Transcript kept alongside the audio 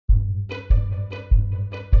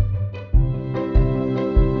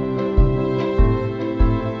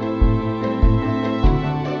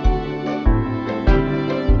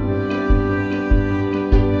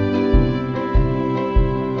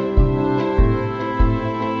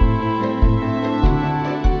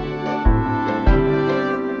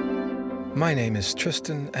My name is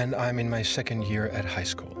Tristan and I'm in my second year at high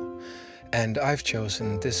school. And I've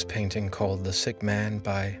chosen this painting called The Sick Man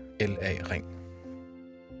by L.A. Ring.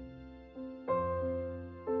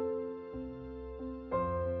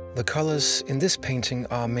 The colors in this painting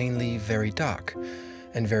are mainly very dark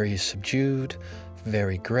and very subdued,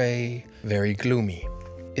 very gray, very gloomy.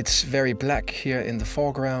 It's very black here in the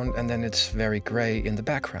foreground and then it's very gray in the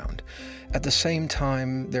background. At the same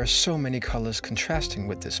time, there are so many colors contrasting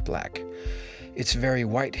with this black. It's very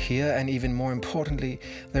white here, and even more importantly,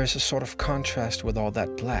 there's a sort of contrast with all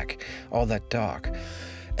that black, all that dark.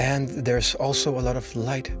 And there's also a lot of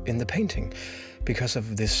light in the painting because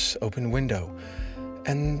of this open window.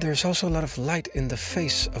 And there's also a lot of light in the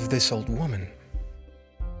face of this old woman.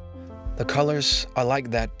 The colors are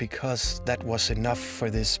like that because that was enough for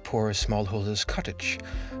this poor smallholder's cottage,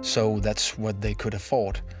 so that's what they could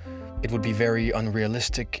afford. It would be very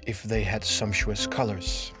unrealistic if they had sumptuous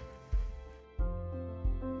colors.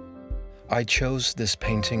 I chose this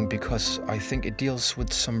painting because I think it deals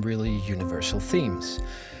with some really universal themes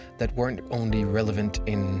that weren't only relevant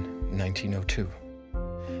in 1902.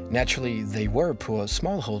 Naturally, they were poor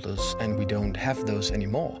smallholders, and we don't have those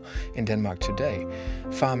anymore in Denmark today.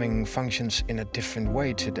 Farming functions in a different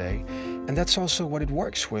way today, and that's also what it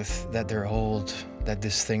works with, that they're old, that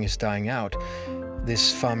this thing is dying out,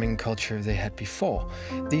 this farming culture they had before.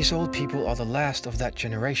 These old people are the last of that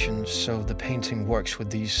generation, so the painting works with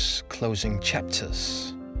these closing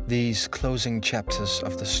chapters. These closing chapters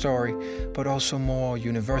of the story, but also more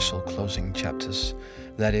universal closing chapters.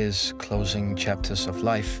 That is, closing chapters of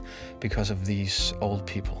life because of these old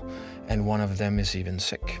people, and one of them is even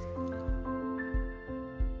sick.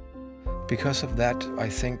 Because of that, I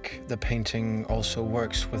think the painting also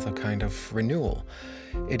works with a kind of renewal.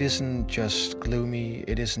 It isn't just gloomy,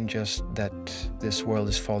 it isn't just that this world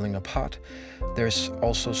is falling apart. There's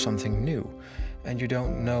also something new, and you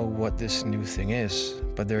don't know what this new thing is,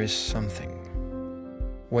 but there is something.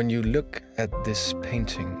 When you look at this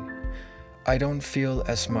painting, I don't feel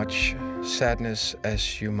as much sadness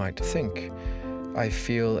as you might think. I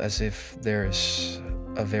feel as if there's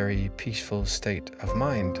a very peaceful state of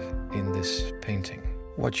mind in this painting.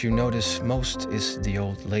 What you notice most is the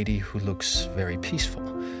old lady who looks very peaceful.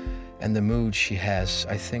 And the mood she has,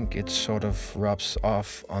 I think it sort of rubs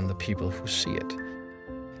off on the people who see it.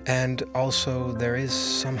 And also there is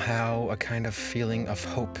somehow a kind of feeling of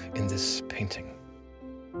hope in this painting.